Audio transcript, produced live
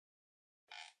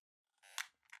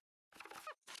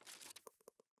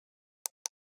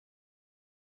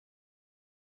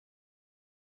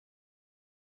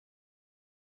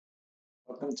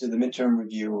Welcome to the midterm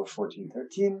review of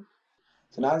 1413.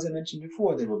 So now, as I mentioned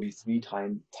before, there will be three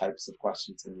types of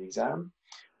questions in the exam.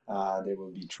 There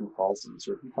will be true, false, and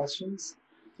uncertain questions.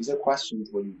 These are questions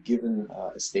where you're given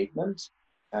a statement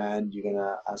and you're going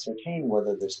to ascertain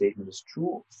whether the statement is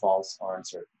true, false, or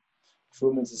uncertain.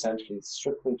 True means essentially it's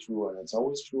strictly true and it's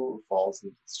always true. False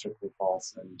means it's strictly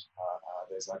false and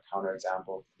there's a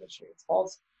counterexample that shows it's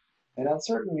false. And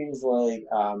uncertain means like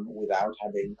without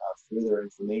having further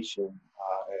information,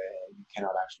 you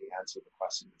cannot actually answer the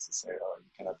question necessarily, or you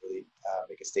cannot really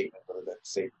make a statement whether that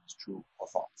statement is true or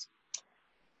false.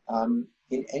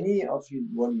 In any of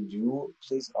what you do,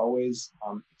 please always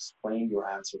explain your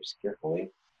answers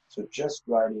carefully. So just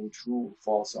writing true,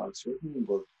 false, or uncertain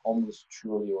will almost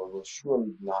surely or will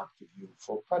surely not give you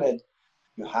full credit.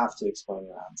 You have to explain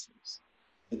your answers.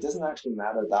 It doesn't actually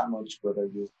matter that much whether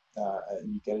you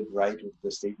get it right or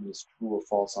the statement is true or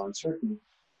false or uncertain,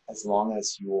 as long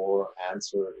as your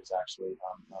answer is actually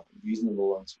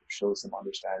reasonable and sort of shows some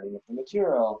understanding of the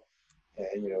material.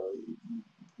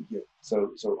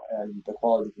 So the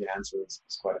quality of your answer is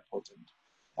quite important.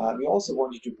 We also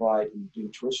want you to provide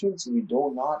intuition, so we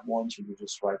do not want you to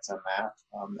just write some math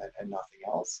and nothing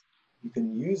else. You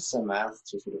can use some math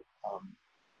to sort of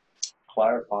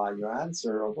clarify your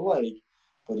answer or the like,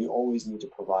 but you always need to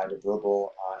provide a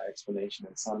verbal explanation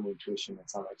and some intuition and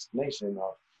some explanation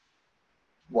of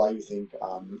why you think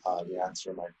the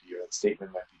answer might be, or the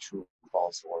statement might be true,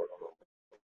 false, or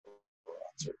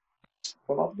uncertain.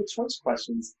 For multiple choice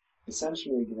questions,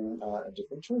 essentially you're given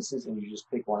different choices and you just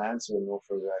pick one answer and no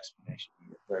further explanation.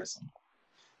 Very simple.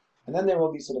 And then there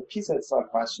will be sort of PSET style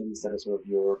questions that are sort of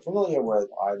you're familiar with,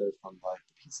 either from like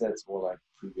the PSETs or like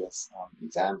previous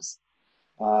exams.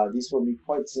 These will be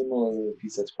quite similar to the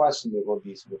PSETs question. They will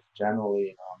be sort of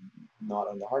generally not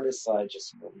on the hardest side,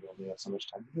 just we only have so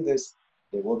much time to do this.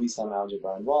 There will be some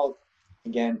algebra involved.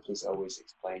 Again, please always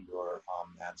explain your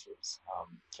answers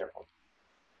carefully.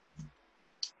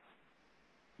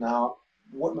 Now,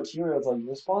 what materials are you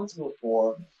responsible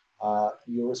for?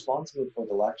 You're responsible for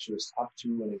the lectures up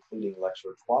to and including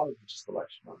lecture 12, which is the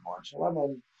lecture on March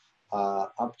 11,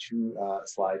 up to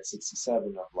slide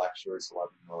 67 of lectures 11,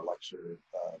 or lecture,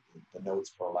 the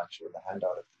notes for a lecture, the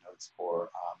handout of the notes for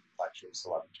lectures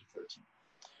 11 to 13.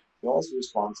 You're also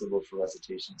responsible for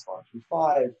recitations 1 through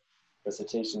 5,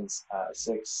 recitations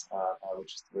 6,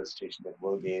 which is the recitation that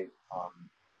Will gave,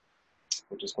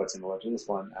 which is quite similar to this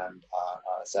one, and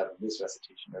 7, this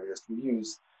recitation, various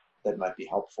reviews that might be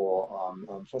helpful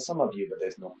for some of you, but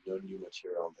there's no new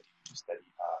material that you need to study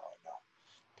now.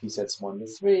 PSETs 1 to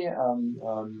 3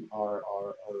 are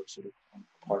sort of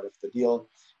part of the deal.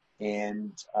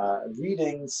 And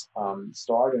readings,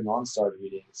 starred and non-starred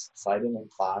readings, cited in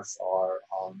class are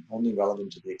only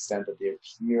relevant to the extent that they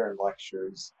appear in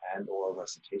lectures and or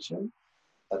recitation.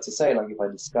 That's to say, like if I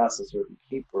discuss a certain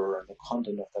paper and the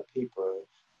content of that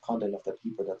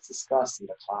paper that's discussed in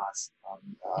the class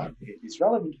is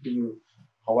relevant to you.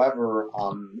 However,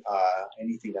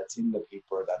 anything that's in the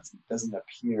paper that doesn't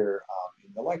appear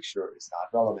in the lecture is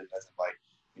not relevant, as in like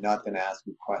you're not going to ask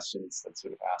you questions that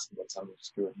sort of ask about some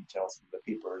obscure details of the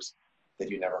papers that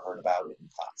you never heard about in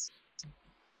class.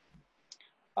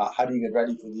 How do you get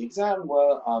ready for the exam?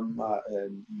 Well,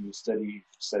 you study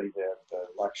the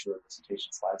lecture and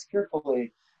presentation slides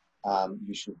carefully.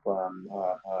 You should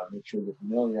make sure you're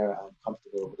familiar and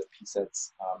comfortable with the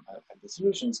PSETs and the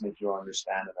solutions, make sure you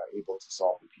understand and are able to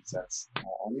solve the PSETs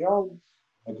on your own.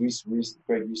 A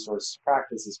great resource to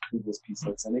practice is previous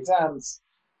PSETs and exams.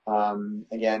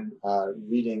 Again,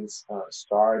 readings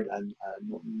starred and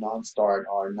non-starred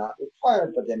are not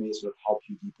required, but they may sort of help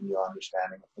you deepen your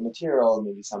understanding of the material.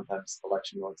 Maybe sometimes the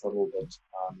lecture notes a little bit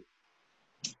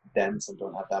dense and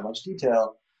don't have that much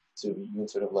detail. So you can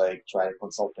sort of like try to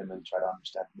consult them and try to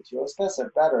understand the materials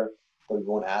better, but we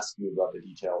won't ask you about the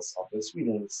details of those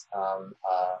readings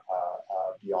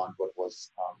beyond what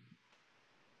was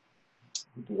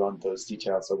beyond those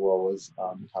details that were always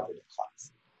covered in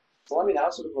class. So let me now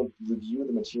sort of like review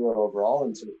the material overall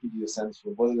and sort of give you a sense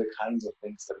for what are the kinds of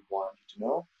things that we want you to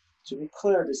know. To be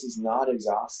clear, this is not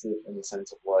exhaustive in the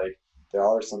sense of like there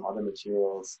are some other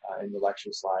materials in the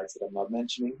lecture slides that I'm not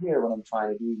mentioning here. What I'm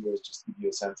trying to do here is just give you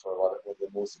a sense for what are the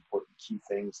most important key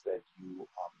things that you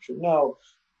should know.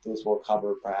 Those will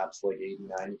cover perhaps like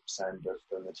 80–90% of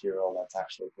the material that's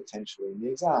actually potentially in the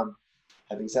exam.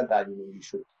 Having said that, you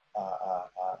should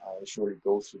sure to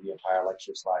go through the entire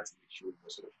lecture slides and make sure you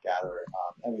sort of gather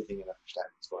everything and understand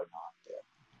what's going on there.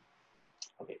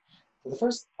 Okay, so the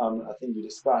first thing we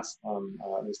discussed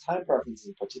is time preferences,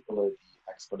 in particular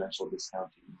the exponential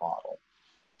discounting model.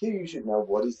 Here you should know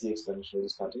what is the exponential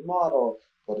discounting model,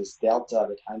 What is delta,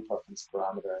 the time preference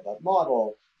parameter in that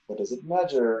model? What does it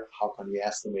measure? How can we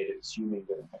estimate it, assuming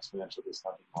that an exponential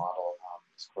discounting model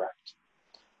is correct?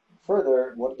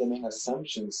 Further, what are the main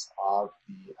assumptions of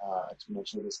the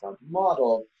exponential discounting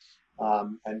model?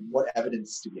 And what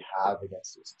evidence do we have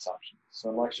against those assumptions? So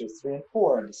in lectures 3 and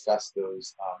 4, I discussed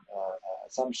those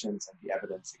assumptions and the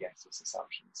evidence against those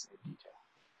assumptions in detail.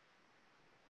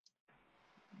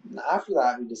 After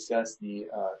that, we discussed the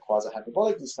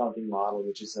quasi-hyperbolic discounting model,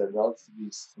 which is a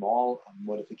relatively small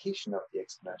modification of the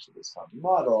exponential discounting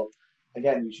model.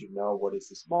 Again, you should know what is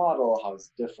this model, how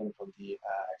it's different from the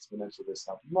exponential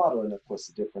discounting model, and of course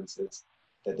the difference is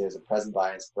that there's a present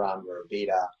bias parameter,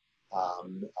 beta,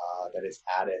 that is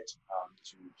added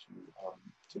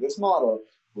to this model,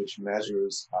 which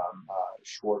measures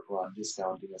short-run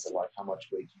discounting as like how much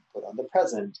weight you put on the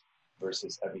present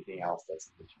versus everything else that's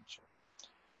in the future.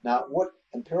 Now, what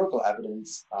empirical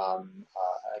evidence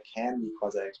can the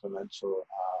quasi-exponential,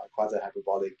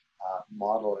 quasi-hyperbolic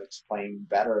model explain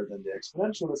better than the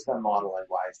exponential discount model, and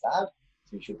why is that?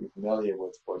 So you should be familiar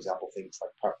with, for example, things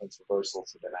like preference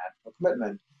reversals or demand for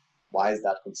commitment. Why is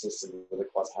that consistent with the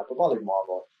quasi-hyperbolic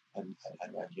model? And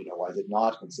why is it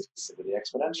not consistent with the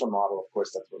exponential model? Of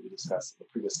course, that's what we discussed in the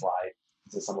previous slide.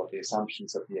 These are some of the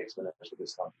assumptions of the exponential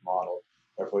discounting model.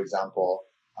 Or, for example,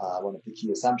 one of the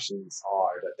key assumptions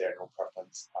are that there are no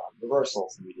preference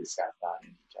reversals, and we discussed that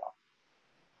in detail.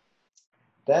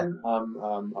 Then,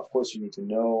 of course, you need to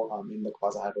know in the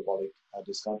quasi-hyperbolic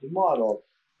discounting model,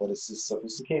 what is this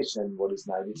sophistication, what is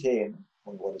naivete, and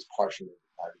what is partial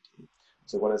naivete.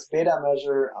 So what does beta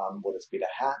measure? What does beta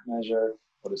hat measure?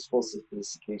 What is full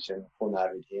sophistication, full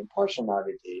naivete, and partial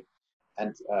naivete?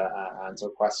 And answer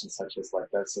questions such as like,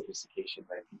 does sophistication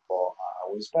make people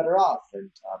always better off,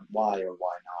 and why or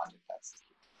why not, if that's the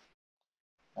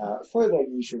case. Further,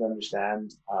 you should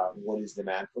understand what is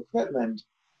demand for commitment,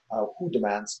 who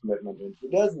demands commitment and who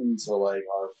doesn't. So like,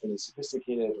 are fully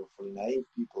sophisticated or fully naive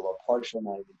people or partial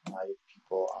naive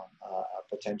people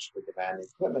potentially demanding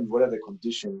commitment? What are the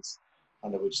conditions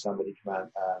under which somebody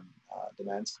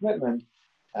demands commitment?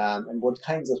 And what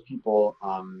kinds of people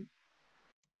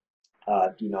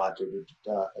do not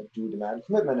do demand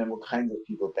commitment, and what kinds of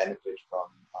people benefit from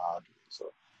doing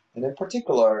so. And in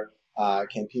particular,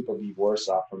 can people be worse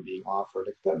off from being offered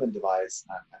a commitment device,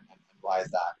 and why is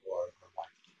that, or why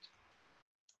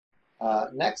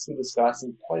not? Next, we discuss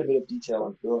in quite a bit of detail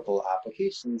empirical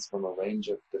applications from a range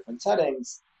of different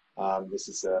settings. This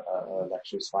is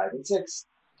lectures 5 and 6.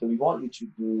 So we want you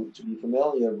to be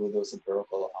familiar with those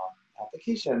empirical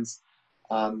applications.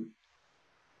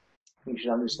 You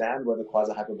should understand whether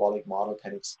quasi-hyperbolic model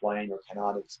can explain or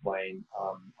cannot explain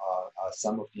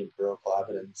some of the empirical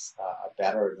evidence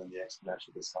better than the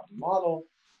exponential discounting model.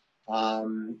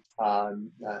 And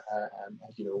kind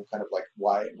of like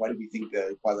why do we think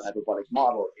the quasi-hyperbolic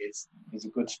model is a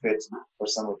good fit for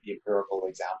some of the empirical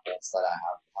examples that I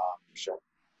have shown.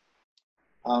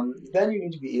 Then you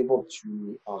need to be able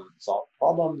to solve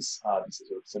problems. These are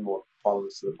sort of similar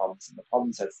problems to the problems in the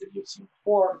problem sets that you've seen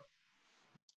before.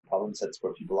 Problem sets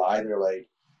where people are either like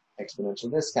exponential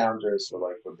discounters, or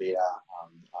like for beta,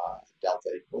 delta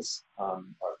equals, or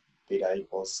beta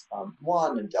equals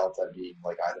 1, and delta being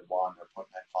like either 1 or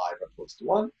 0.95 or close to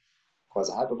 1.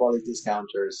 Quasi-hyperbolic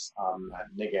discounters,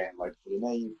 and again, like fully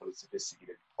naive, fully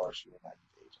sophisticated, partially naive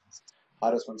agents.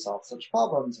 How does one solve such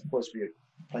problems? Of course, we have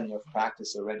plenty of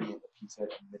practice already in the PSET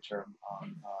and midterm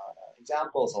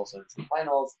examples, also in some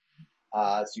finals.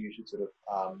 So you should sort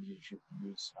of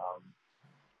use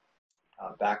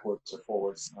backwards or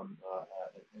forwards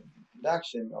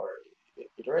induction or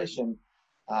iteration,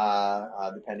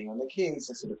 depending on the case.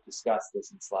 I sort of discussed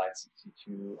this in slide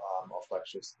 62 of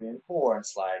lectures 3 and 4, and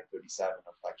slide 37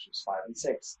 of lectures 5 and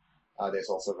 6. There's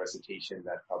also a recitation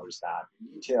that covers that in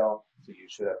detail, so you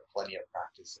should have plenty of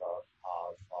practice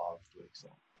of doing so.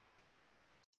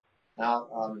 Now,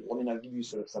 let me now give you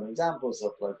sort of some examples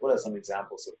of like, what are some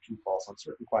examples of true, false on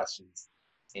certain questions,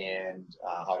 and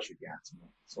how should you answer them.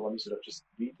 So let me sort of just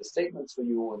read the statements for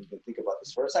you, and you can think about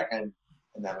this for a second,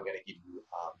 and then I'm going to give you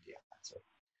the answer.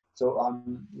 So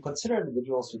consider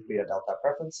individuals with beta delta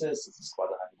preferences. This is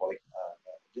quasi-hyperbolic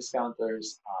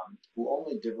discounters who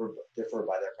only differ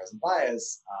by their present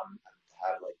bias, and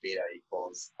have like beta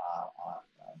equals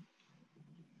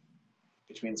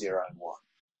between 0 and 1.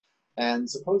 And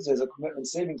suppose there's a commitment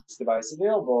savings device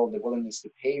available, the willingness to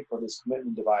pay for this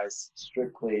commitment device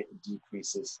strictly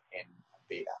decreases in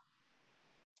beta.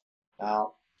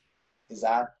 Now, is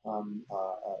that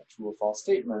true or false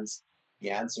statements?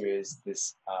 The answer is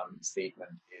this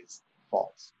statement is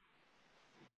false.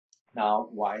 Now,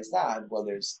 why is that? Well,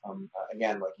 there's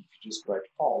again, like if you just write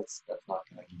false, that's not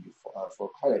going to give you full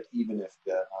credit, even if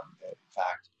in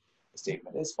fact the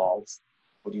statement is false.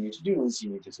 What you need to do is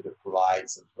you need to sort of provide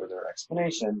some further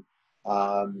explanation.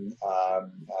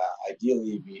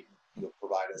 Ideally, we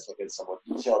provide us like a somewhat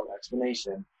detailed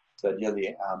explanation. So ideally,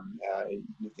 if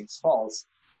you think it's false,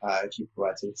 if you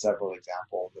provide sort of several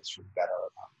examples, that should be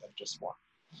better than just one.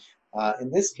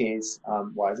 In this case,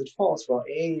 why is it false? Well,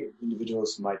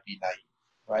 individuals might be naive,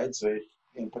 right? So if,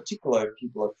 in particular, if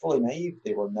people are fully naive,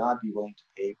 they will not be willing to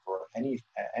pay for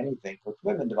anything for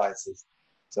commitment devices.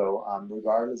 So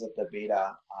regardless of the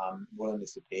beta,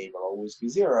 willingness to pay will always be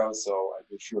zero, so it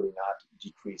will surely not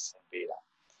decrease in beta.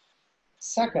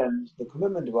 Second, the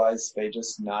commitment device may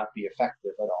just not be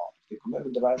effective at all. If the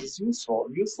commitment device is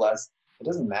useless, it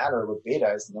doesn't matter what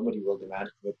beta is, nobody will demand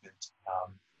commitment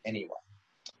anyway.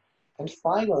 And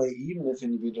finally, even if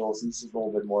individuals, this is a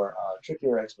little bit more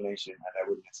trickier explanation, and I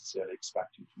wouldn't necessarily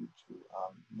expect you to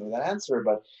know that answer,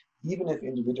 but even if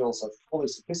individuals are fully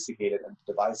sophisticated and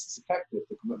the device is effective,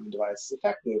 the commitment device is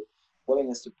effective,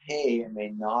 willingness to pay may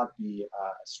not be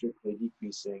strictly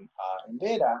decreasing in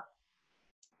beta.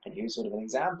 And here's sort of an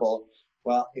example.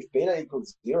 Well, if beta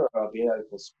equals zero, beta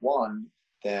equals one,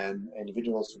 then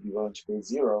individuals would be willing to pay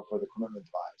zero for the commitment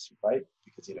device, right?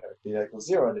 Because if beta equals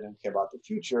zero, they don't care about the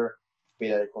future. If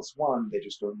beta equals one, they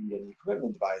just don't need any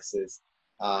commitment devices.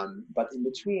 But in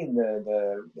between,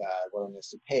 the willingness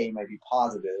to pay might be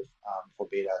positive for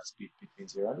beta between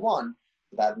 0 and 1.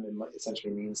 That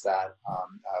essentially means that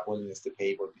willingness to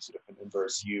pay would be sort of an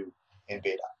inverse U in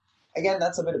beta. Again,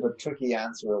 that's a bit of a tricky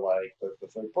answer. Like the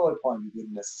third bullet point, you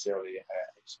wouldn't necessarily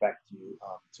expect you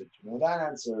to know that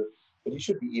answer, but you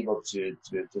should be able to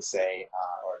say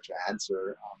or to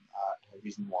answer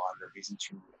reason one or reason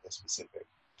two in a specific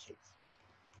case.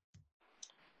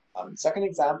 Second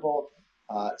example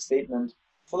statement: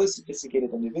 fully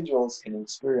sophisticated individuals can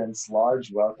experience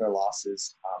large welfare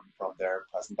losses from their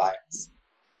present bias.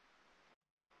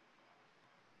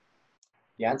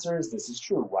 The answer is this is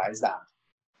true. Why is that?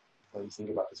 Let me think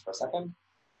about this for a second.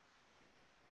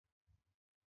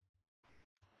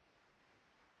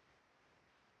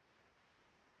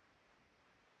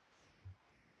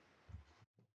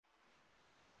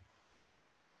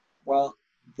 Well,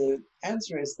 the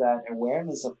answer is that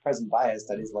awareness of present bias,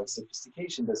 that is like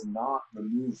sophistication, does not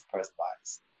remove present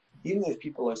bias. Even if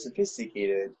people are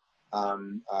sophisticated,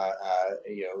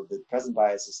 the present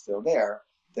bias is still there.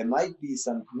 There might be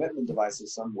some commitment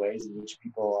devices, some ways in which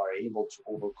people are able to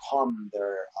overcome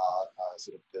their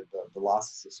sort of the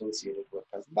losses associated with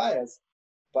present bias.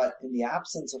 But in the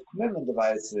absence of commitment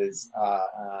devices,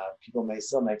 people may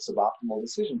still make suboptimal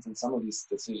decisions, and some of these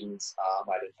decisions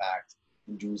might, in fact,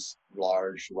 induce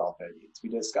large welfare needs. We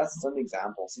discussed some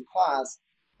examples in class,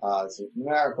 some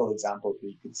numerical examples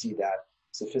where you could see that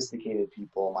sophisticated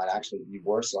people might actually be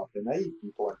worse off than naive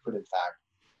people and could, in fact,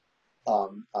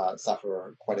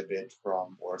 suffer quite a bit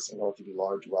from or relatively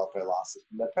large welfare losses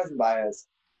from that present bias.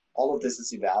 All of this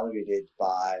is evaluated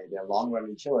by their long-run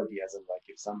utility, as in like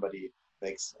if somebody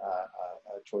makes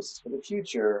choices for the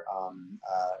future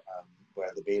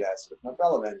where the beta is sort of not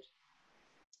relevant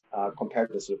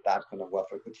compared to sort of that kind of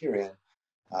welfare criterion,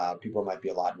 people might be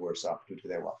a lot worse off due to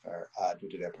their welfare, due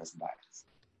to their present bias.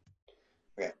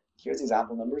 Okay, here's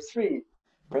example number 3.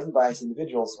 Present bias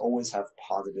individuals always have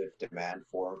positive demand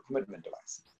for commitment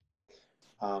devices.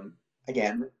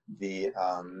 Again, the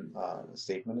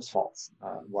statement is false.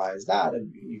 Why is that?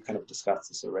 And you kind of discussed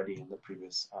this already in the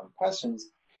previous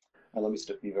questions. And let me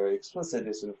sort of be very explicit.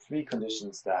 There's sort of 3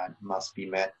 conditions that must be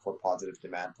met for positive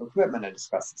demand for commitment. I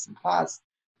discussed this in class.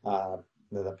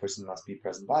 The person must be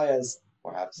present bias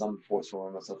or have some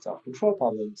form of self-control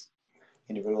problems.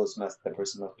 The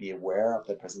person must be aware of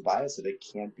their present bias, so they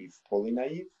can't be fully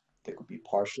naive. They could be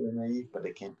partially naive, but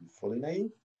they can't be fully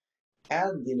naive.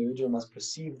 And the individual must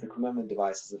perceive the commitment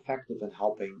device as effective in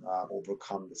helping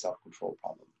overcome the self-control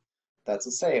problem. That's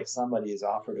to say, if somebody is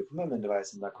offered a commitment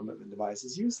device and that commitment device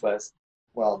is useless,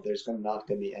 well, there's not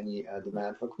going to be any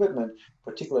demand for commitment,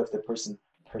 particularly if the person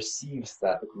perceives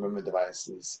that the commitment device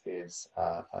is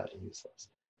useless.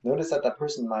 Notice that that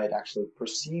person might actually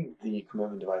perceive the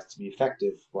commitment device to be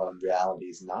effective, while in reality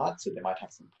is not. So they might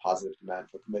have some positive demand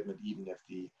for commitment, even if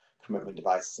the commitment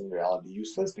device is in reality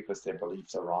useless because their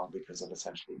beliefs are wrong because of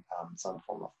essentially some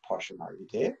form of partial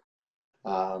naivete.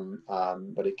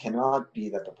 But it cannot be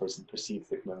that the person perceives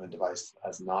the commitment device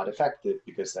as not effective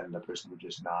because then the person would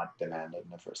just not demand it in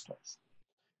the first place.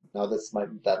 Now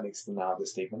that makes now the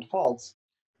statement false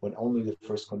when only the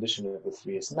first condition of the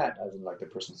 3 is met, as in like the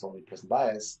person's only present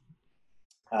bias.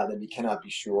 Then we cannot be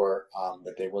sure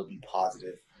that there will be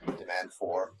positive demand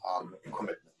for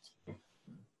commitment.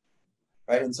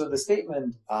 Right, and so the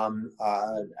statement,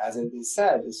 as it is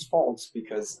said, is false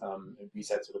because we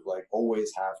said sort of like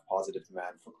always have positive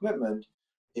demand for commitment.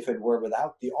 If it were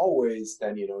without the always,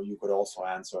 then you could also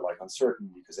answer like uncertain,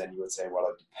 because then you would say, well,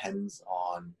 it depends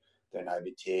on the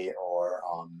naivete or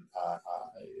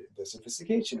the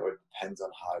sophistication, or it depends on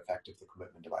how effective the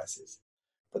commitment device is.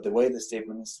 But the way the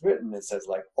statement is written, it says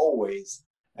like always,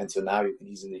 and so now you can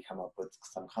easily come up with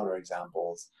some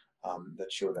counterexamples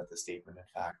that show that the statement, in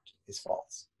fact, is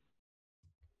false.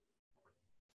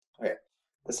 Okay.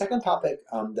 The second topic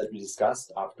that we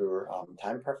discussed after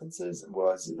time preferences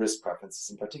was risk preferences,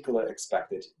 in particular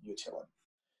expected utility.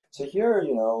 So here,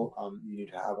 you need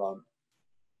to have a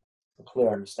clear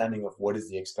understanding of what is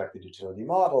the expected utility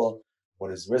model,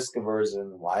 what is risk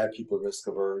aversion, why are people risk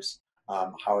averse,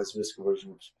 how is risk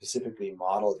aversion specifically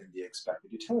modeled in the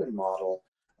expected utility model,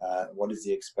 what is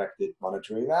the expected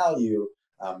monetary value,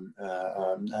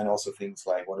 and also things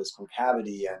like what is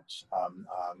concavity and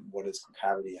what does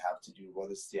concavity have to do,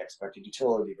 what is the expected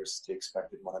utility versus the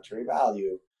expected monetary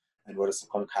value, and what does the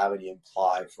concavity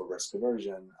imply for risk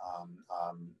aversion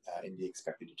in the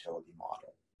expected utility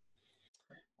model.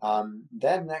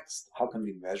 Then next, how can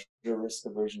we measure risk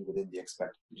aversion within the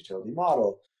expected utility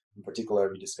model? In particular,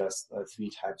 we discussed three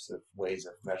types of ways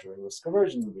of measuring risk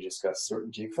aversion. We discussed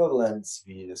certainty equivalence,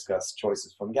 we discussed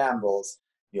choices from gambles,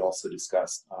 we also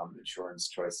discussed insurance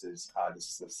choices.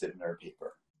 This is a Sidner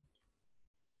paper.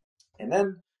 And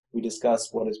then we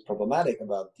discussed what is problematic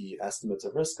about the estimates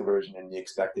of risk aversion in the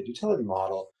expected utility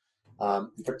model.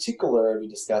 In particular, we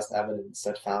discussed evidence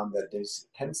that found that there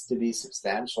tends to be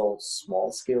substantial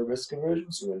small-scale risk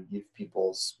aversion. So when you give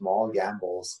people small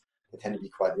gambles, they tend to be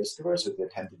quite risk averse, or they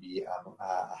tend to be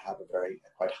have a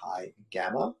quite high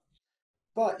gamma.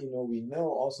 But we know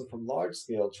also from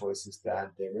large-scale choices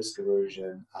that the risk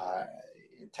aversion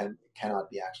cannot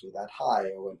be actually that high.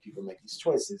 Or when people make these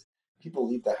choices, people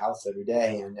leave the house every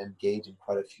day and engage in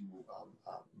quite a few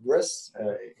risks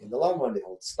in the long run. They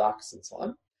hold stocks and so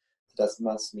on. That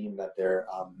must mean that their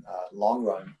long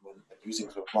run, when using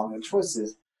sort of long run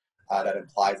choices, that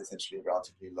implies essentially a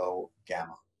relatively low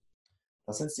gamma.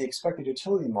 Now, since the expected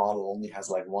utility model only has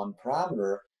like one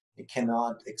parameter, it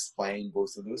cannot explain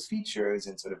both of those features,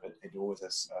 and sort of it always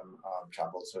has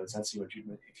trouble. So essentially,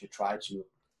 if you try to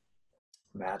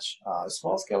match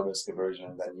small scale risk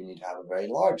aversion, then you need to have a very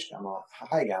large gamma,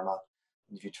 high gamma.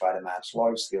 And if you try to match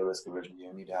large scale risk aversion,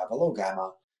 you need to have a low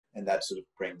gamma, and that sort of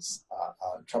brings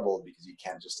trouble because you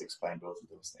can't just explain both of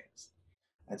those things.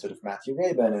 And sort of Matthew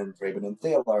Rabin and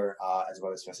Thaler, as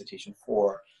well as Recitation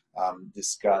 4,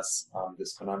 discuss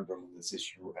this conundrum, this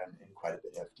issue, in quite a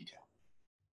bit of detail.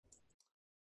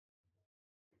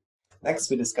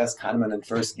 Next, we discuss Kahneman and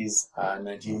Tversky's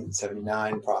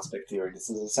 1979 prospect theory.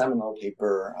 This is a seminal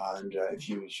paper, and if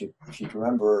you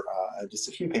remember just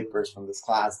a few papers from this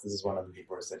class, this is one of the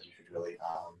papers that you should really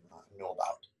know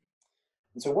about.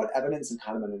 And so what evidence in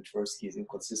Kahneman and Tversky is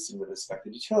inconsistent with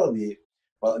expected utility?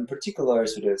 Well, in particular,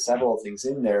 so there are several things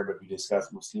in there, but we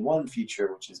discussed mostly one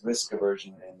feature, which is risk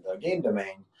aversion in the gain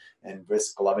domain and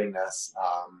risk lovingness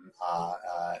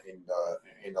in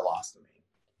the loss domain.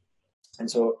 And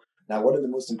so now, what are the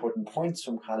most important points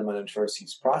from Kahneman and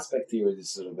Tversky's prospect theory? This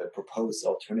is sort of the proposed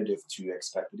alternative to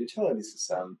expected utility. This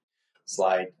is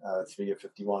slide 3 of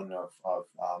 51 of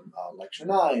lecture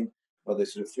 9. Well,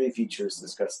 there's sort of three features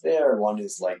discussed there. One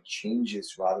is like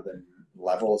changes rather than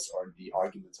levels or the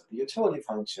arguments of the utility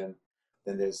function.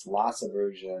 Then there's loss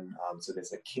aversion. So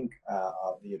there's a kink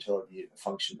of the utility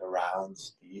function around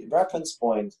the reference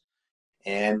point.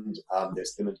 And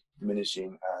there's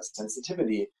diminishing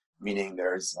sensitivity, meaning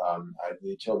there's the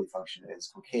utility function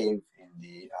is concave in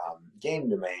the gain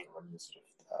domain when you're sort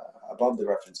of above the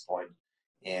reference point,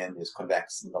 and is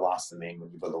convex in the loss domain when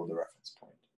you're below the reference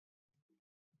point.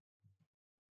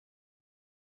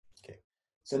 Okay,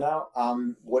 so now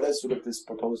what does sort of this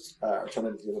proposed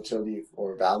alternative utility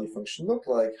or value function look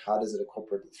like? How does it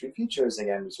incorporate the three features?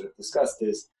 Again, we sort of discussed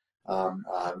this, and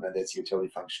that's utility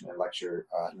function in lecture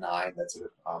 9 that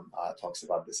sort of talks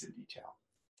about this in detail.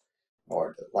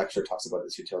 Or the lecture talks about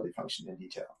this utility function in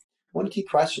detail. One key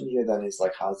question here then is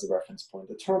like, how is the reference point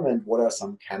determined? What are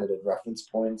some candidate reference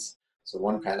points? So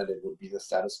one candidate would be the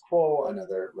status quo,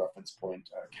 another reference point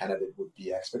candidate would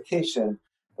be expectation,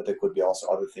 but there could be also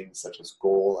other things such as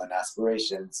goal and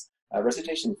aspirations.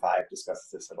 Recitation 5 discusses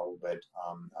this a little bit,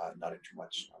 not in too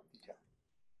much detail.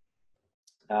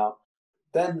 Now,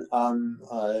 then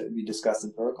we discussed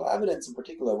empirical evidence. In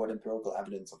particular, what empirical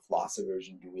evidence of loss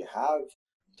aversion do we have?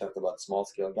 We talked about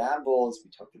small-scale gambles. We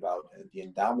talked about the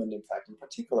endowment effect in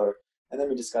particular. And then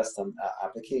we discussed some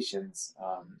applications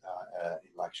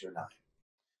in lecture 9.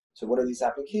 So what are these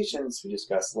applications? We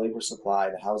discussed labor supply,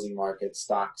 the housing market,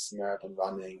 stocks, marathon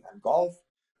running, and golf.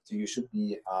 So you should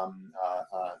be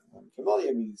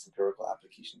familiar with these empirical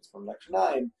applications from lecture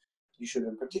 9. You should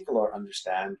in particular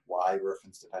understand why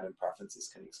reference-dependent preferences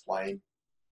can explain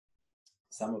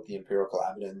some of the empirical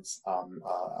evidence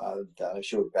that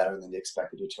showed better than the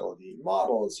expected utility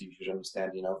models. You should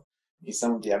understand, is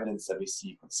some of the evidence that we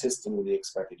see consistent with the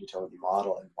expected utility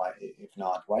model, and why, if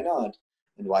not, why not?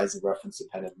 And why is a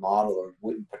reference-dependent model,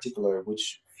 or in particular,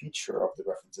 which feature of the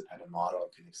reference-dependent model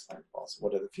can explain well? So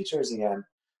what are the features again?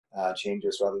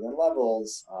 Changes rather than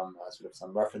levels, sort of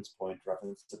some reference point,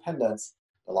 reference dependence,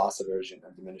 the loss aversion,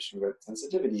 and diminishing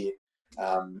sensitivity.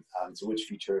 So which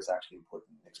feature is actually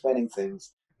important in explaining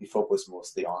things? We focus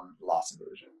mostly on loss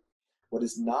aversion. What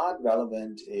is not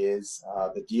relevant is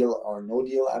the deal or no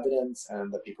deal evidence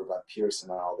and the paper by Pearson.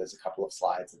 There's a couple of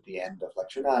slides at the end of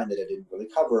lecture 9 that I didn't really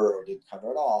cover or didn't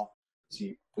cover at all. So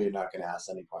we're not going to ask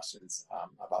any questions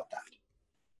about that.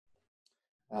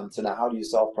 So now, how do you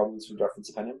solve problems with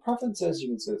reference-dependent preferences? You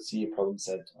can sort of see problem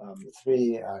set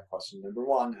 3, question number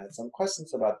 1 had some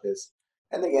questions about this.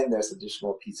 And again, there's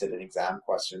additional PSET and exam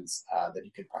questions that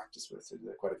you can practice with. So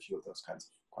there are quite a few of those kinds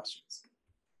of questions.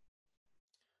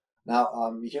 Now,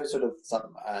 here's sort of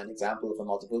an example of a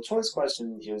multiple choice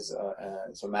question. Here's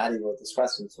so Maddie wrote this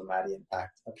question. So Maddie, in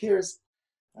fact, appears.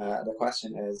 The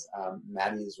question is,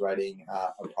 Maddie is writing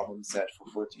a problem set for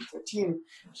 1413.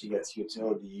 She gets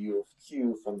utility U of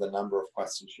Q from the number of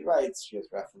questions she writes. She has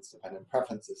reference-dependent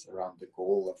preferences around the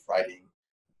goal of writing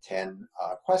 10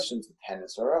 questions. 10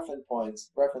 is her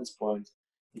reference point.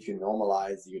 If you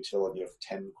normalize the utility of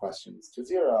 10 questions to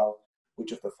 0,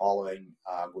 which of the following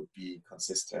would be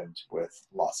consistent with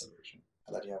loss aversion?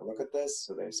 I'll let you have a look at this.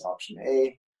 So there's option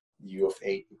A, U of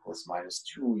 8 equals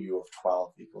 -2, U of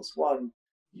 12 equals 1.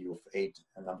 U of 8,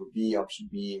 and number B, option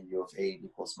B, U of 8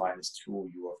 equals -2,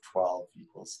 U of 12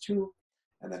 equals 2.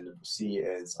 And then number C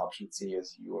is, option C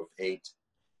is U of 8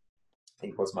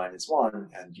 equals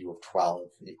 -1, and U of 12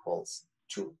 equals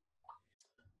 2.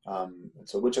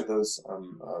 So which of those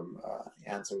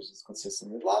answers is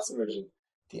consistent with loss aversion?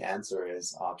 The answer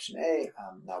is option A.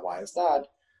 Now, why is that?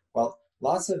 Well,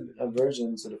 loss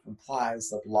aversion sort of implies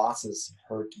that losses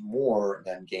hurt more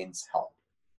than gains help.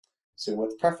 So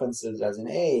with preferences as in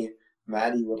A,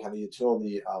 Maddie would have a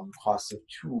utility cost of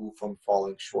 2 from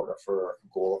falling short of her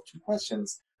goal of 2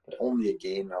 questions, but only a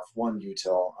gain of 1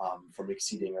 util from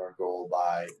exceeding her goal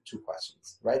by 2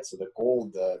 questions, right? So the goal,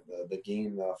 the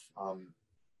gain of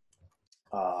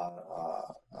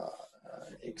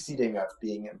exceeding of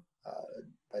being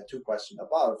by 2 questions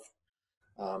above,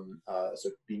 so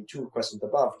being 2 questions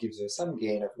above gives her some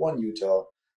gain of 1 util,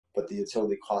 but the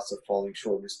utility cost of falling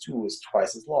short is 2 is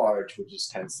twice as large, which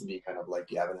just tends to be kind of like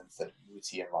the evidence that we would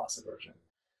see in loss aversion.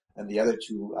 And the other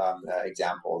 2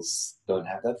 examples don't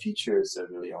have that feature, so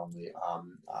really only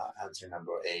answer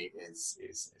number A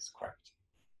is correct.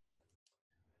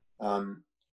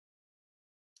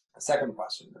 Second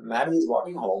question. Maddie is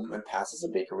walking home and passes a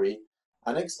bakery.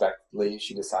 Unexpectedly,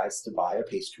 she decides to buy a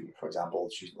pastry. For example,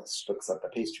 she looks at the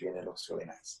pastry and it looks really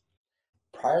nice.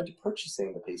 Prior to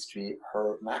purchasing the pastry,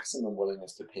 her maximum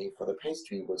willingness to pay for the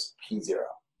pastry was P0.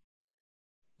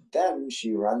 Then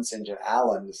she runs into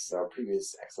Alan, this is our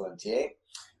previous excellent TA,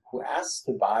 who asks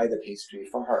to buy the pastry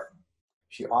from her.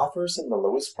 She offers him the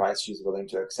lowest price she's willing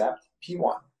to accept,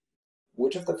 P1.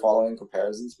 Which of the following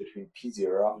comparisons between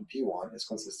P0 and P1 is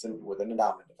consistent with an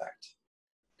endowment effect?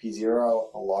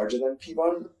 P0 larger than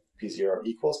P1, P0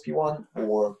 equals P1,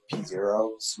 or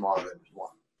P0 smaller than P1?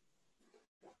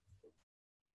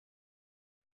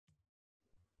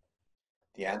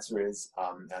 The answer is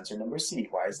answer number C.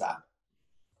 Why is that?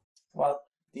 Well,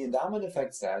 the endowment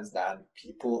effect says that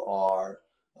people are,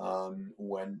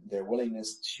 when their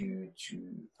willingness to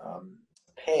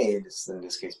pay, in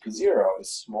this case P0,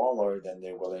 is smaller than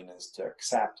their willingness to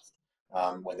accept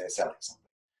when they're selling something.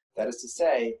 That is to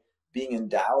say, being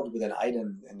endowed with an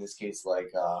item, in this case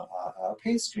like a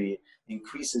pastry,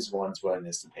 increases one's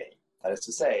willingness to pay. That is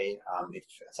to say, if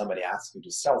somebody asks you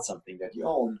to sell something that you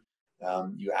own,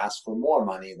 you ask for more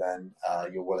money than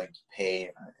you're willing to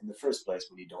pay in the first place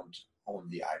when you don't own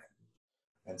the item.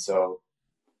 And so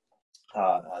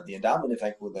the endowment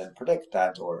effect will then predict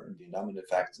that, or the endowment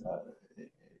effect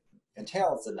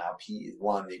entails that now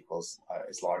P1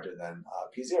 is larger than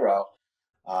P0,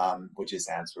 which is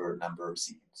answer number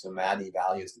C. So Maddie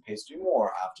values the pastry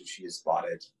more after she has bought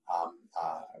it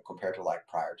compared to like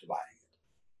prior to buying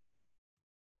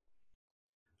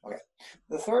Okay.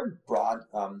 The third broad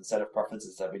set of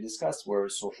preferences that we discussed were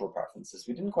social preferences.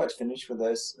 We didn't quite finish with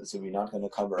this, so we're not going to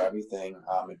cover everything,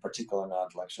 in particular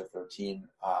not lecture 13,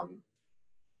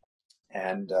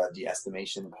 and the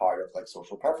estimation part of like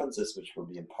social preferences, which will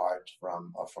be in part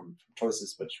from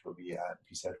choices, which will be at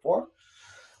PSET 4.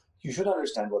 You should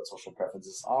understand what social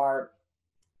preferences are.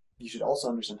 You should also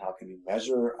understand how can we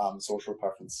measure social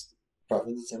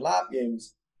preferences in lab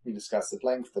games. We discussed at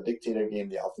length the dictator game,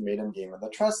 the ultimatum game, and the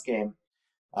trust game.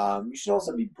 You should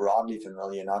also be broadly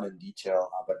familiar, not in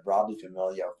detail, but broadly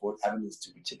familiar with what evidence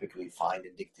do we typically find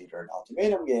in dictator and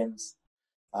ultimatum games.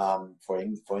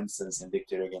 For instance, in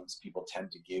dictator games, people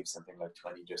tend to give something like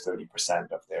 20 to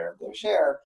 30% of their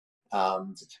share.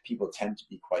 So people tend to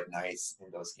be quite nice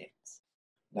in those games.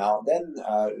 Now, then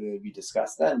we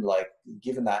discussed then, like,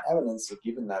 given that evidence, so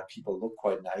given that people look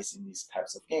quite nice in these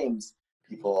types of games,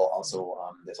 people also,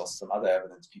 there's also some other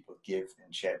evidence people give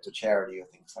and share to charity or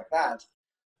things like that.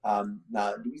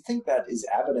 Now, do we think that is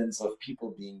evidence of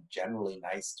people being generally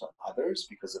nice to others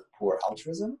because of poor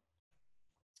altruism?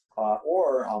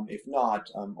 Or if not,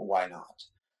 why not?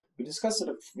 We discussed sort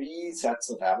of three sets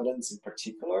of evidence in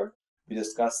particular. We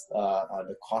discussed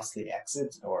the costly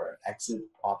exit or exit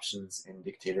options in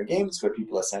dictator games, where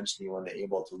people essentially, when they're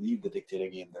able to leave the dictator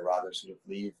game, they rather sort of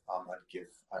leave and give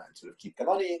sort of keep the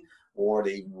money, or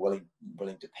they even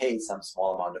willing to pay some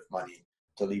small amount of money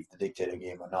to leave the dictator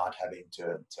game and not having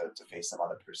to face some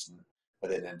other person, but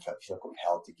they then feel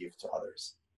compelled to give to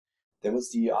others. There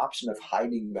was the option of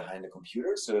hiding behind a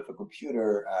computer. So if a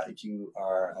computer, if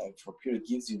a computer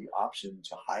gives you the option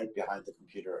to hide behind the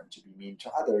computer and to be mean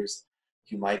to others,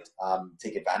 you might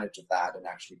take advantage of that and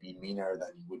actually be meaner than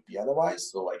you would be otherwise.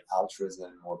 So like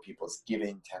altruism or people's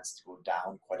giving tends to go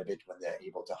down quite a bit when they're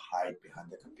able to hide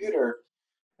behind the computer.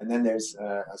 And then there's,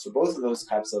 so both of those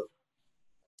types of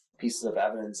pieces of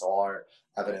evidence are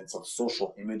evidence of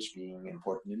social image being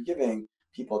important in giving.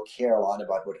 People care a lot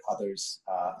about what others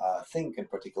think, in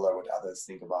particular what others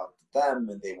think about them,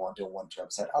 and they don't want to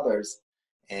upset others.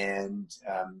 And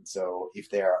so if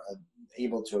they are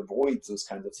able to avoid those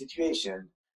kinds of situations,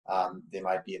 they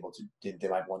might be able to, they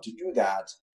might want to do that,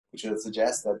 which would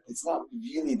suggest that it's not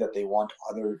really that they want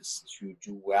others to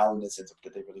do well in the sense of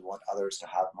that they really want others to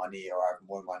have money or have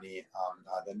more money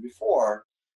than before,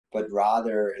 but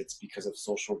rather it's because of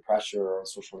social pressure or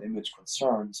social image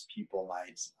concerns people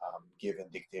might give in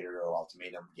dictator or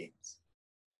ultimatum games.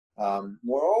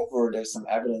 Moreover, there's some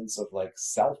evidence of like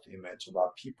self-image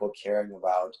about people caring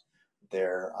about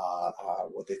their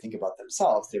what they think about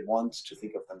themselves. They want to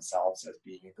think of themselves as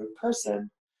being a good person,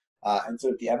 and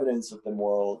so the evidence of the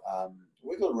moral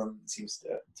wiggle room seems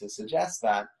to suggest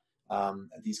that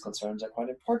these concerns are quite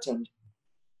important.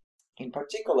 In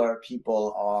particular,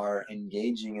 people are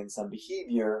engaging in some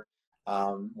behavior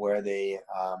where they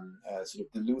sort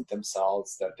of delude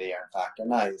themselves that they are in fact are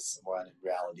nice, when in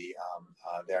reality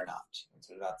they're not. And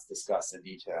so that's discussed in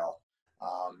detail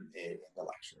in the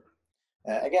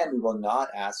lecture. Again, we will not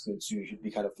ask you to, you should be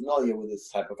kind of familiar with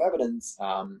this type of evidence,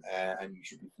 and you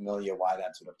should be familiar why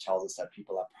that sort of tells us that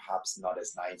people are perhaps not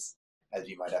as nice as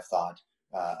you might have thought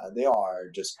they are,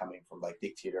 just coming from like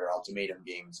dictator ultimatum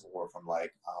games or from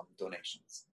like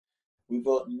donations. We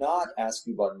will not ask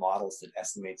you about models that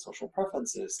estimate social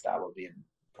preferences. That will be in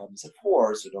problem set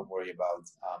 4, so don't worry about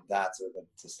that. So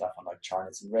the stuff on like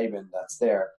Charnitz and Rabin, that's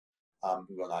there.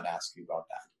 We will not ask you about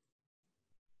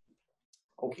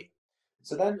that. Okay.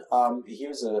 So then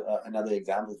here's another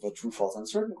example of a true, false,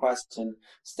 uncertain question.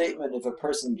 Statement: if a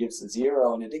person gives a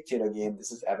 0 in a dictator game,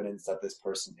 this is evidence that this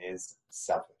person is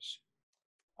selfish.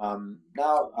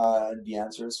 Now, the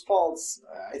answer is false.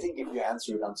 I think if you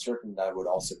answer it uncertain, that would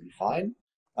also be fine.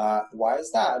 Why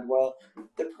is that? Well,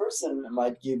 the person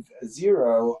might give a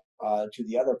 0 to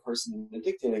the other person in the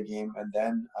dictator game and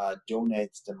then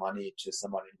donate the money to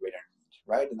someone in greater need,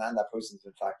 right? And then that person is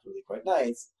in fact really quite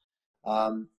nice.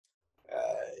 Um,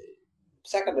 uh,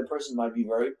 Second, the person might be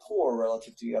very poor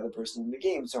relative to the other person in the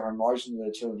game, so her marginal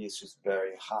utility is just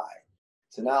very high.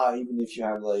 So now, even if you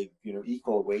have like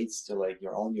equal weights to like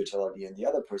your own utility and the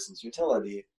other person's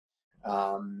utility,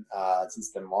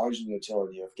 since the marginal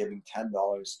utility of giving $10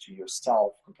 to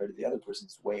yourself compared to the other person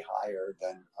is way higher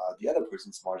than the other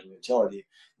person's marginal utility,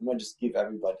 you might just give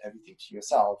everything to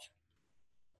yourself.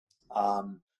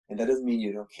 And that doesn't mean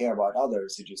you don't care about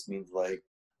others. It just means like,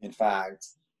 in fact,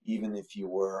 even if you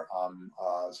were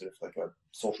sort of like a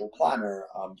social planner,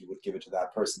 you would give it to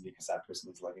that person because that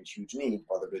person is like in huge need,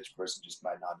 while the rich person just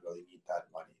might not really need that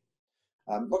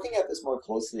money. Looking at this more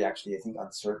closely, actually, I think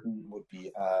uncertain would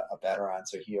be a better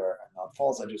answer here. And not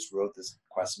false, I just wrote this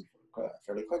question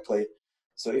fairly quickly.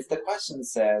 So if the question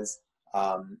says,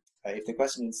 If the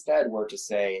question instead were to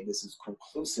say this is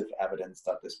conclusive evidence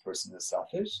that this person is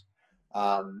selfish,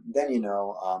 then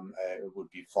it would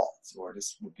be false, or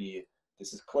this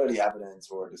is clearly evidence,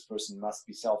 or this person must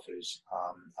be selfish.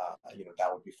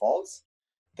 That would be false.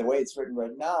 The way it's written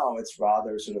right now, it's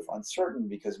rather sort of uncertain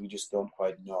because we just don't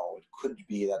quite know. It could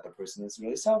be that the person is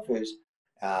really selfish,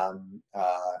 or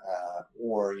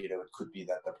it could be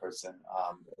that the person,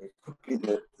 it could be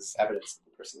that this evidence that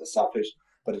the person is selfish,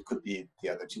 but it could be the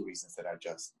other two reasons that I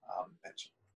just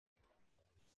mentioned.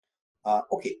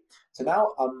 Okay, so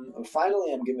now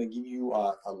finally I'm going to give you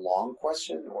a long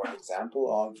question, or an example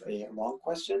of a long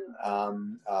question,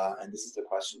 and this is the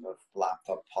question of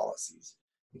laptop policies.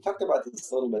 We talked about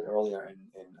this a little bit earlier in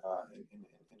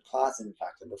class, in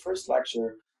fact, in the first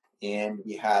lecture, and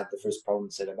we had the first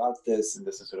problem said about this, and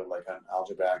this is sort of like an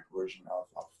algebraic version of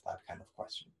that kind of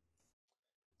question.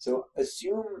 So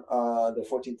assume the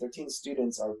 1413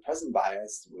 students are present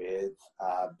biased with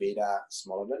beta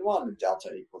smaller than 1 and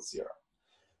delta equals 0.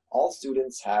 All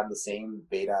students have the same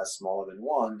beta smaller than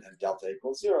 1 and delta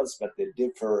equals 0, but they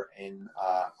differ in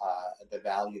the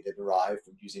value they derive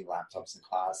from using laptops in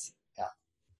class L.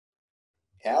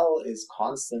 L is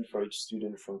constant for each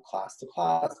student from class to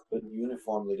class, but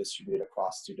uniformly distributed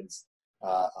across students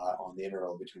on the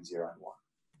interval between 0 and 1.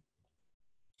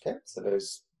 Okay, so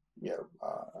there's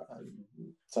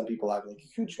some people have like a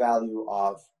huge value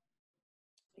of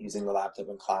using the laptop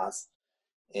in class,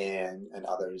 and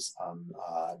others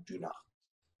do not.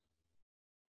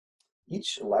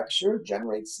 Each lecture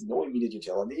generates no immediate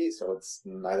utility, so it's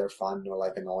neither fun nor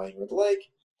like annoying or the like,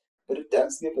 but it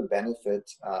does give a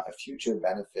benefit, a future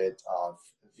benefit of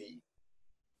V.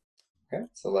 Okay,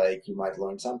 so like you might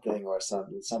learn something, or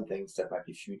some things that might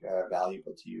be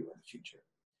valuable to you in the future.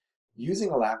 Using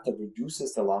a laptop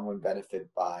reduces the long run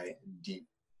benefit by D.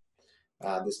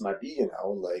 This might be,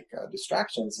 like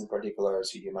distractions in particular.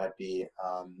 So you might be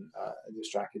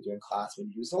distracted during class when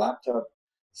you use a laptop.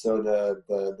 So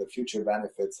the future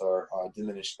benefits are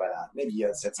diminished by that. Maybe you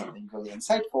said something really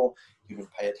insightful, you can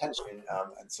pay attention,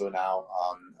 and so now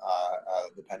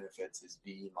the benefits is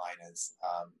B minus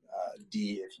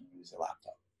D if you use a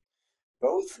laptop.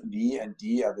 Both V and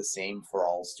D are the same for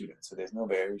all students, so there's no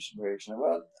variation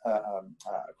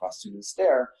across students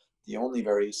there. The only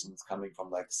variation is coming from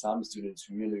like some students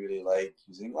who really like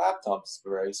using laptops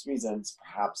for various reasons,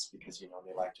 perhaps because they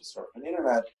like to surf on the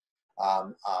internet.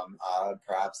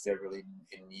 Perhaps they're really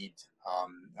in need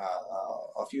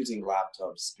of using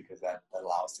laptops because that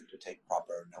allows them to take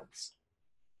proper notes.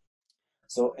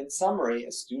 So in summary,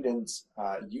 a student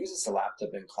uses a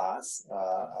laptop in class,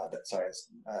 a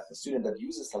student that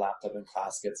uses the laptop in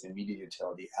class gets immediate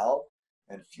utility L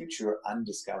and future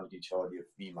undiscounted utility of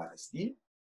V minus D.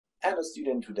 And a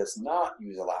student who does not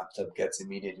use a laptop gets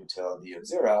immediate utility of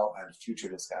 0 and future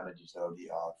discounted utility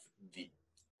of V.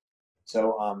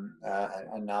 So,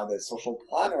 and now the social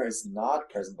planner is not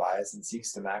present bias and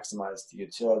seeks to maximize the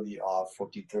utility of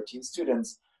 1413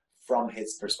 students from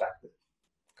his perspective.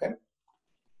 Okay.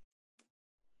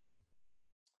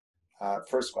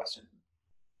 First question.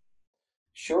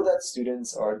 Show that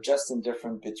students are just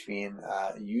indifferent between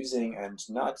using and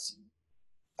not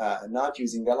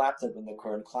using their laptop in the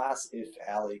current class if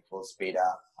L equals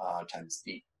beta times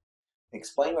D.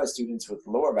 Explain why students with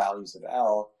lower values of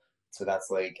L, so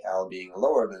that's like L being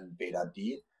lower than beta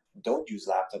D, don't use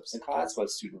laptops in class, while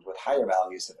students with higher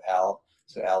values of L,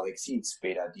 so L exceeds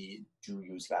beta D, do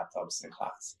use laptops in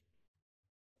class.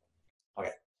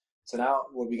 Okay, so now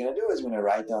what we're going to do is we're going to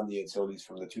write down the utilities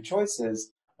from the two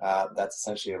choices. That's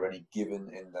essentially already given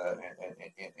in the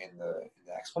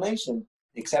explanation,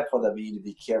 except for that we need to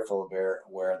be careful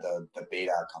where the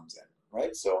beta comes in,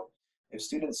 right? So if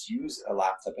students use a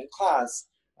laptop in class,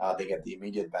 they get the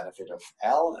immediate benefit of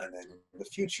L, and then in the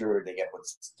future they get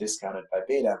what's discounted by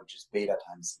beta, which is beta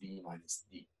times V minus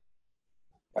D,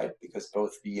 right? Because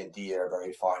both V and D are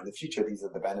very far in the future. These are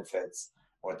the benefits,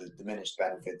 or the diminished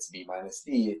benefits, V minus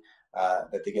D,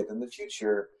 that they get in the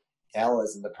future. L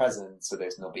is in the present, so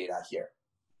there's no beta here.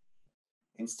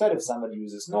 Instead, if somebody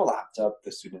uses no laptop,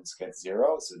 the students get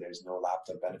 0, so there's no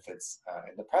laptop benefits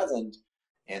in the present,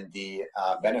 and the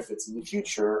benefits in the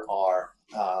future are,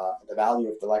 the value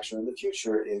of the lecture in the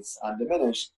future is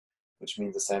undiminished, which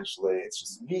means essentially it's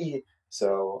just V,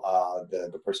 so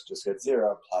the person just gets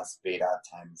 0 plus beta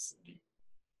times V.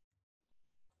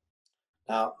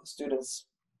 Now, students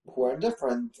who are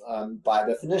indifferent, by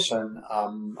definition,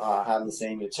 have the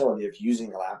same utility of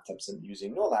using laptops and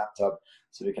using no laptop,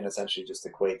 so we can essentially just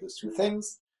equate those two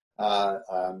things.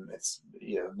 It's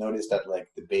notice that like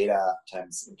the beta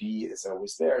times V is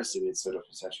always there, so it sort of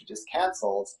essentially just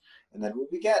cancels, and then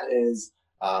what we get is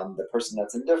the person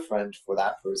that's indifferent, for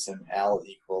that person, L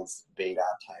equals beta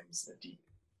times D.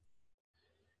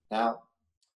 Now,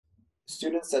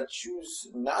 students that choose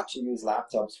not to use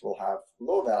laptops will have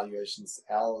low valuations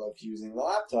L of using the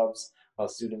laptops, while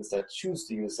students that choose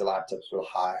to use the laptops will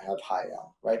have high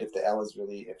L, right? If the L is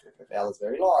really, if L is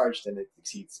very large, then it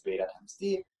exceeds beta times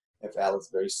D. If L is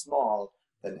very small,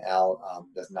 then L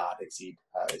does not exceed,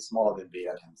 is smaller than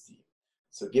beta times D.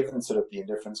 So given sort of the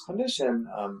indifference condition,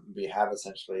 we have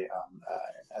essentially,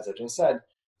 as I just said,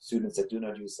 students that do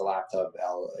not use the laptop,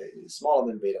 L is smaller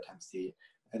than beta times D,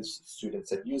 and students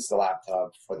that use the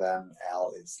laptop, for them,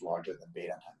 L is larger than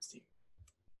beta times D.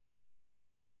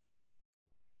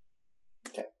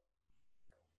 Okay.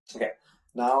 Okay.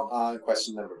 Now,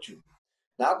 question number 2.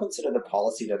 Now consider the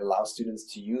policy that allows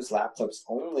students to use laptops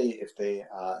only if they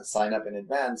sign up in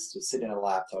advance to sit in a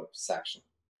laptop section.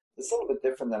 It's a little bit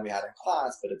different than we had in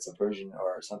class, but it's a version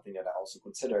or something that I also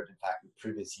considered. In fact, in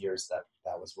previous years,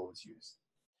 that was what was used.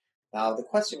 Now, the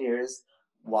question here is,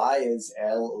 why is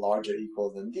L larger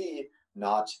equal than D,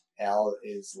 not L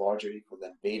is larger equal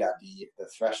than beta D, the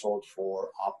threshold for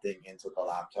opting into the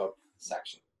laptop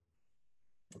section?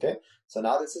 Okay, so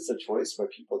now this is a choice where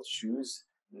people choose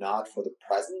not for the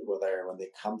present, whether when they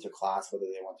come to class, whether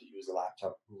they want to use a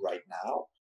laptop right now,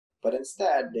 but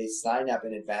instead they sign up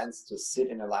in advance to sit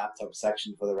in a laptop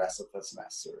section for the rest of the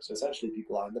semester. So essentially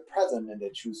people are in the present and they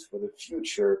choose for the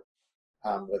future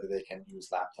whether they can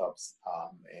use laptops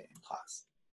in class.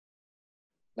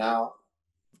 Now,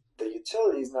 the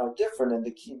utility is now different, and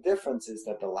the key difference is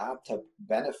that the laptop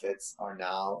benefits are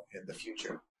now in the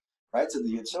future, right? So the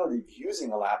utility of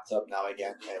using a laptop now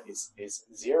again is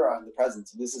zero in the present.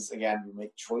 So this is, again, we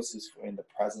make choices in the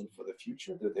present for the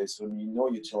future. There's no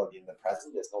utility in the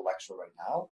present. There's no lecture right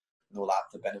now, no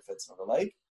laptop benefits or the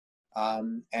like.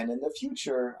 And in the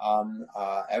future,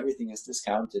 everything is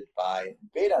discounted by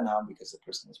beta now because the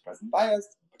person is present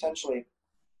biased, potentially.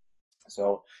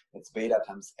 So it's beta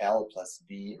times L plus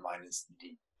B minus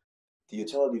D. The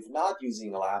utility of not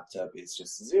using a laptop is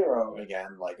just zero.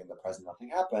 Again, like in the present, nothing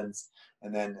happens.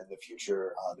 And then in the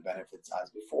future, the benefits as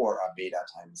before are beta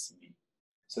times B.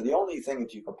 So the only thing,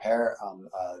 if you compare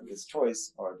this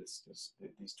choice or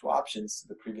these two options to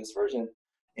the previous version,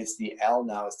 it's the L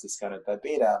now is discounted by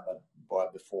beta,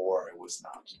 but before it was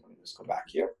not. Let me just go back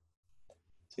here.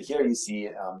 So here you see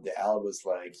the L was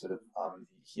like sort of,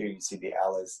 here you see the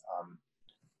L is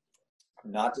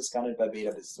not discounted by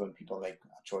beta. This is when people make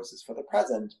choices for the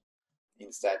present.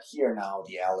 Instead, here now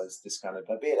the L is discounted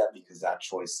by beta because that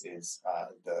choice is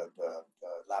the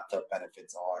laptop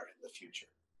benefits are in the future.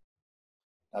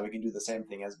 Now we can do the same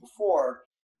thing as before.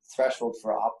 Threshold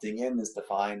for opting in is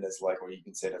defined as like, or you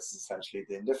can say that's essentially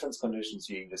the indifference condition.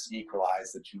 So you can just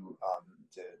equalize the two,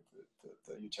 the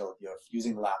utility of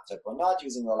using the laptop or not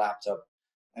using the laptop.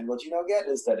 And what you now get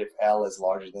is that if L is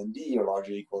larger than D or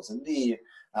larger equals than D,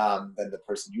 then the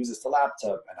person uses the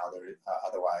laptop, and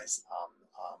otherwise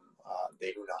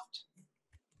they do not.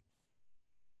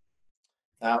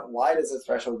 Now, why does the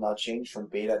threshold now change from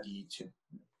beta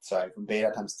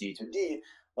times D to D?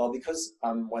 Well, because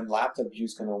when laptop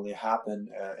use can only happen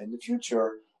in the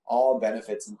future, all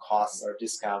benefits and costs are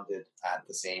discounted at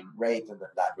the same rate, and then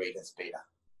that rate is beta.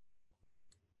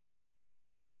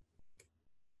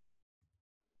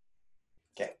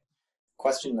 Okay,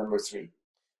 question number 3.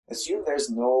 Assume there's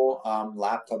no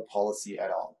laptop policy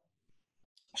at all.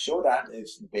 Show that if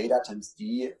beta times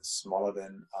D is smaller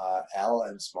than L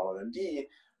and smaller than D,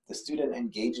 the student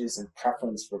engages in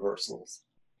preference reversals.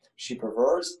 She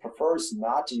prefers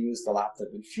not to use the laptop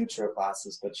in future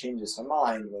classes, but changes her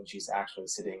mind when she's actually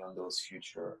sitting on those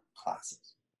future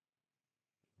classes.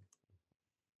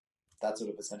 That's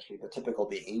sort of essentially the typical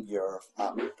behavior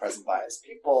of present bias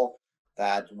people,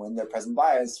 that when they're present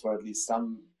bias for at least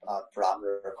some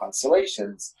parameter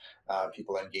constellations,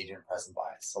 people engage in present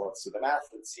bias. So let's do the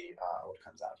math and see what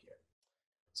comes out here.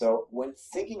 So when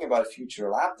thinking about future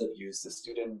laptop use, the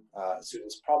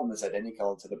student's problem is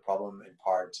identical to the problem in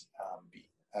part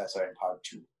in part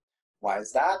 2. Why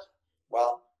is that?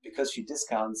 Well, because she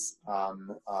discounts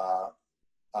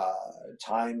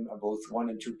time both 1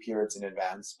 and 2 periods in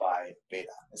advance by beta.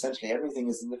 Essentially, everything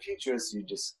is in the future, so you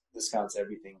just discounts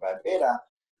everything by beta.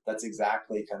 That's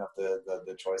exactly kind of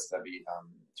the choice that we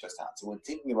just had. So when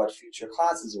thinking about future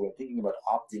classes, or when thinking about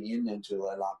opting into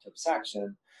a laptop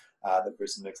section, the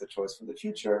person makes a choice for the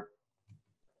future.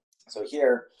 So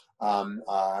here,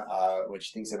 when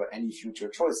she thinks about any future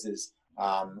choices,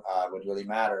 what really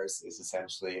matters is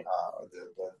essentially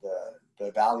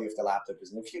the value of the laptop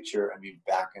is in the future, and we're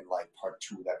back in like part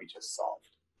 2 that we just solved.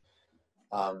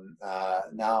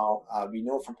 We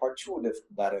know from part 2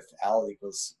 that if L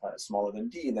equals smaller than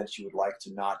D, then she would like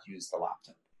to not use the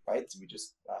laptop, right? So we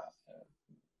just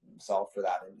solve for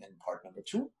that in part number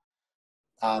 2.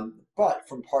 But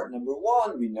from part number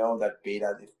 1, we know that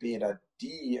if beta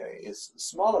D is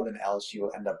smaller than L, she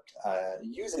will end up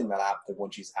using the laptop when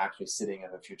she's actually sitting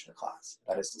in a future class.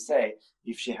 That is to say,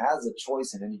 if she has a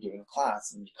choice in any given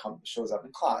class and shows up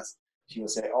in class, she will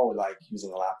say, oh, like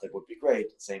using a laptop would be great.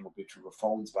 Same would be true of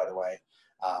phones, by the way.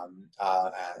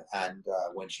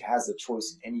 When she has a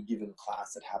choice in any given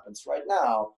class that happens right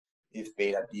now, if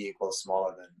beta D equals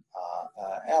smaller than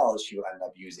L, she will end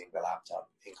up using the laptop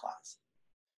in class.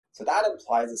 So that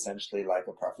implies essentially like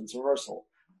a preference reversal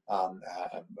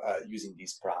using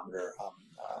these parameter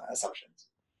assumptions.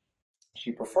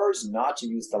 She prefers not to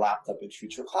use the laptop in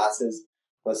future classes,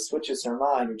 but switches her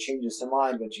mind or changes her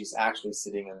mind when she's actually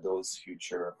sitting in those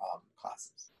future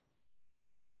classes.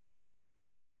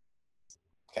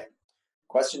 Okay,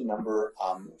 question number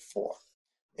 4.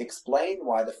 Explain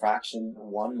why the fraction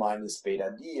 1 minus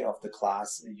beta d of the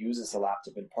class uses a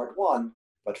laptop in part 1,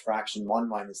 but fraction 1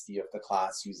 minus d of the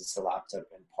class uses a laptop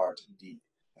in part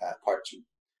 2.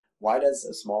 Why does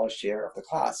a smaller share of the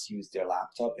class use their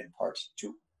laptop in part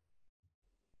 2?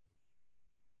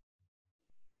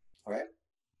 Okay,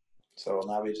 so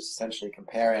now we're just essentially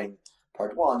comparing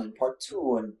part 1 and part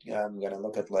 2, and I'm going to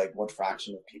look at like what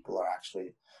fraction of people are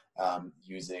actually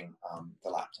using the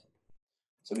laptop.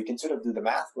 So we can sort of do the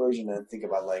math version and think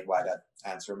about like why that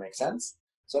answer makes sense.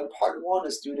 So in part 1,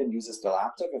 a student uses the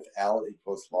laptop if L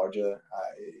equals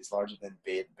is larger than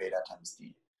beta times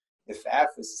D. If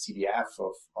F is the CDF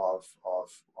of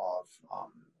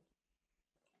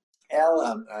L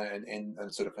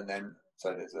and sort of, and then,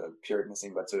 so there's a period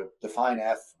missing, but sort of define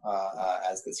F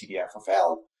as the CDF of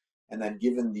L, and then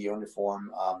given the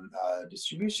uniform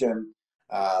distribution,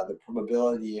 the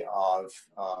probability of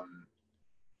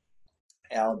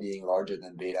L being larger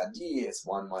than beta D is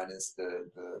 1 minus the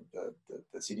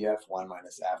CDF, 1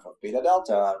 minus F of beta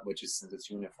delta, which is, since it's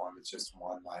uniform, it's just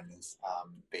 1 minus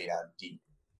beta D.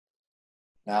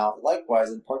 Now,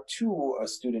 likewise, in part 2, a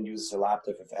student uses a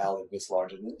laptop if L is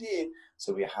larger than D,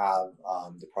 so we have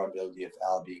the probability of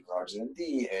L being larger than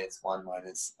D is 1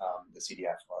 minus the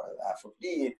CDF or F of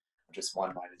D, which is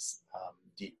 1 minus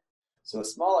D. So a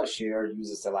smaller share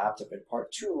uses the laptop in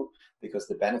part 2 because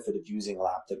the benefit of using a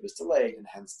laptop is delayed and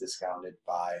hence discounted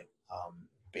by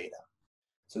beta.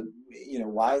 So,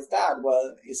 why is that?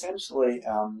 Well, essentially,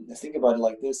 think about it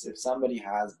like this. If somebody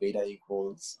has beta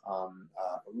equals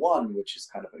 1, which is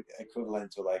kind of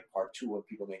equivalent to like part 2 when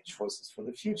people make choices for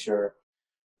the future,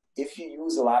 if you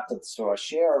use a laptop, so a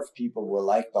share of people will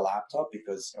like the laptop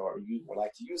or you would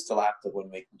like to use the laptop when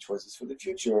making choices for the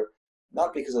future,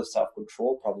 not because of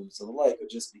self-control problems or the like, but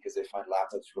just because they find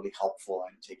laptops really helpful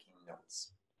in taking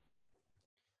notes.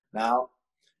 Now,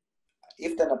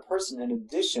 if then a person in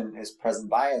addition is present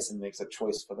bias and makes a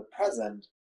choice for the present,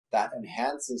 that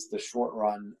enhances the short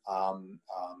run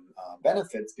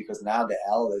benefits, because now the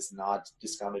L is not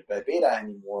discounted by beta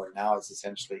anymore. Now it's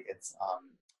essentially it's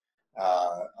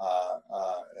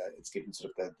given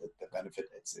sort of the benefit.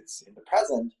 It's in the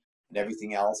present, and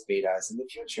everything else beta is in the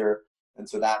future. And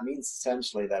so that means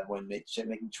essentially that when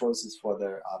making choices for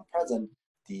the present,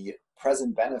 the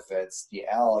present benefits, the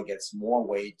L gets more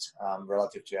weight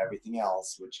relative to everything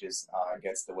else, which is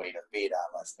gets the weight of beta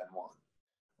less than 1.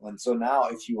 And so now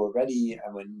if you already,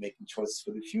 when making choices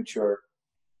for the future,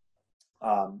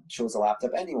 chose a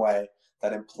laptop anyway,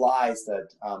 that implies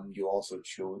that you also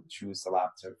choose the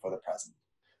laptop for the present.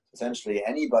 Essentially,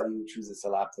 anybody who chooses a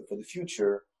laptop for the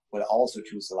future will also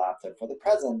choose a laptop for the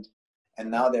present. And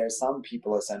now there are some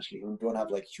people essentially who don't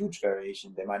have like huge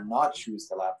variation. They might not choose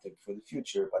the laptop for the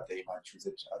future, but they might choose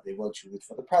it. They will choose it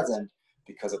for the present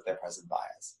because of their present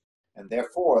bias. And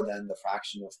therefore, then the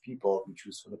fraction of people who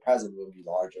choose for the present will be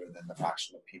larger than the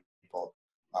fraction of people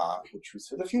who choose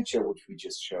for the future, which we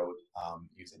just showed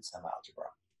using some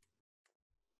algebra.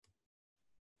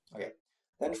 Okay.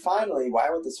 Then finally, why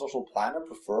would the social planner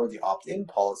prefer the opt-in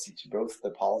policy to both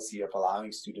the policy of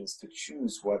allowing students to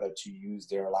choose whether to use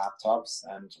their laptops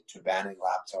and to banning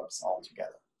laptops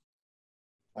altogether?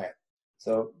 Okay,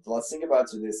 so let's think about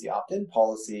this, the opt-in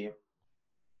policy.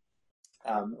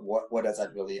 What does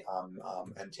that really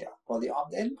entail? Well, the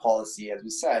opt-in policy, as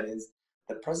we said, is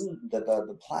the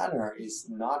planner is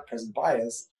not present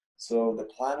bias. So the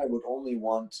planner would only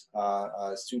want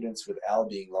students with L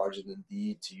being larger than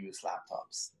D to use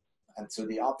laptops. And so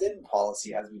the opt-in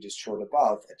policy, as we just showed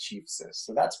above, achieves this.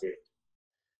 So that's great.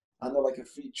 Under like a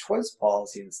free choice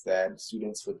policy instead,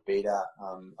 students with beta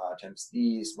times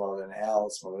D smaller than L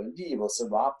smaller than D will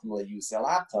suboptimally use their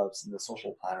laptops, and the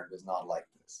social planner does not like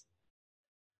this.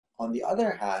 On the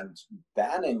other hand,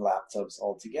 banning laptops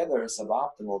altogether is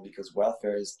suboptimal because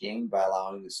welfare is gained by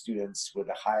allowing the students with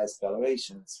the highest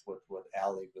valuations with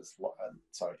L equals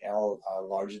L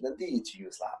larger than D to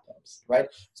use laptops, right?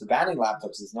 So banning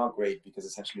laptops is not great because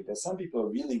essentially there's some people who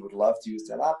really would love to use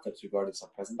their laptops regardless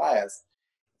of present bias,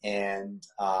 and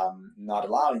not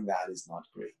allowing that is not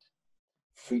great.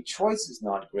 Free choice is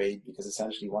not great because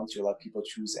essentially once you let people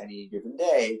choose any given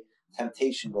day,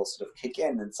 temptation will sort of kick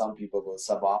in, and some people will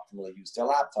suboptimally use their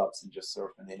laptops and just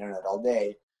surf on the internet all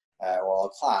day or all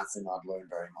class and not learn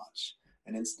very much.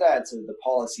 And instead, so the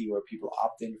policy where people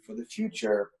opt in for the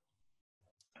future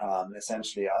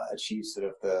essentially achieve sort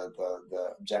of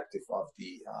the objective of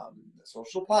the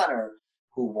social planner,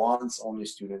 who wants only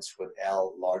students with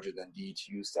L larger than D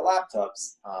to use their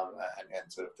laptops, and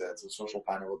sort of the social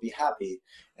planner will be happy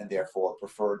and therefore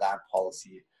prefer that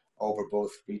policy over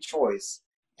both free choice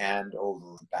and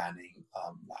over banning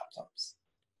laptops.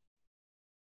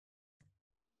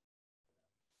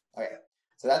 Okay,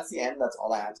 so that's the end. That's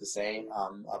all I had to say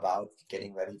about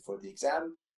getting ready for the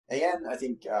exam. Again, I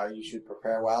think you should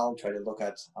prepare well, try to look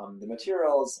at the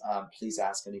materials. Please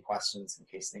ask any questions in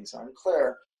case things are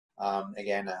unclear.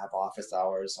 Again, I have office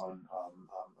hours on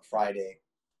Friday,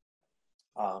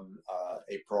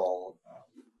 April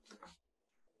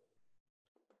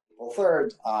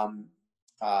 3rd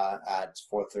at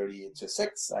 4:30 to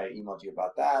 6. I emailed you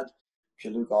about that.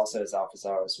 Pierre-Luc also has office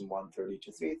hours from 1:30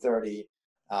 to 3:30.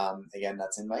 Again,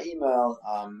 that's in my email.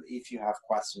 If you have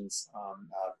questions,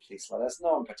 please let us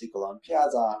know, in particular on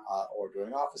Piazza or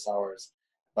during office hours.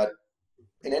 But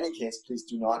in any case, please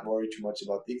do not worry too much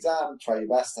about the exam. Try your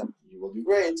best and you will do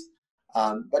great.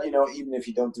 But even if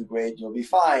you don't do great, you'll be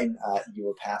fine. You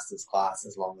will pass this class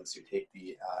as long as you take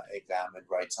the exam and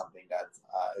write something that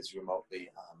is remotely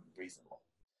reasonable.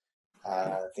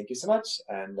 Thank you so much,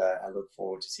 and I look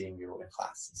forward to seeing you in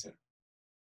class soon.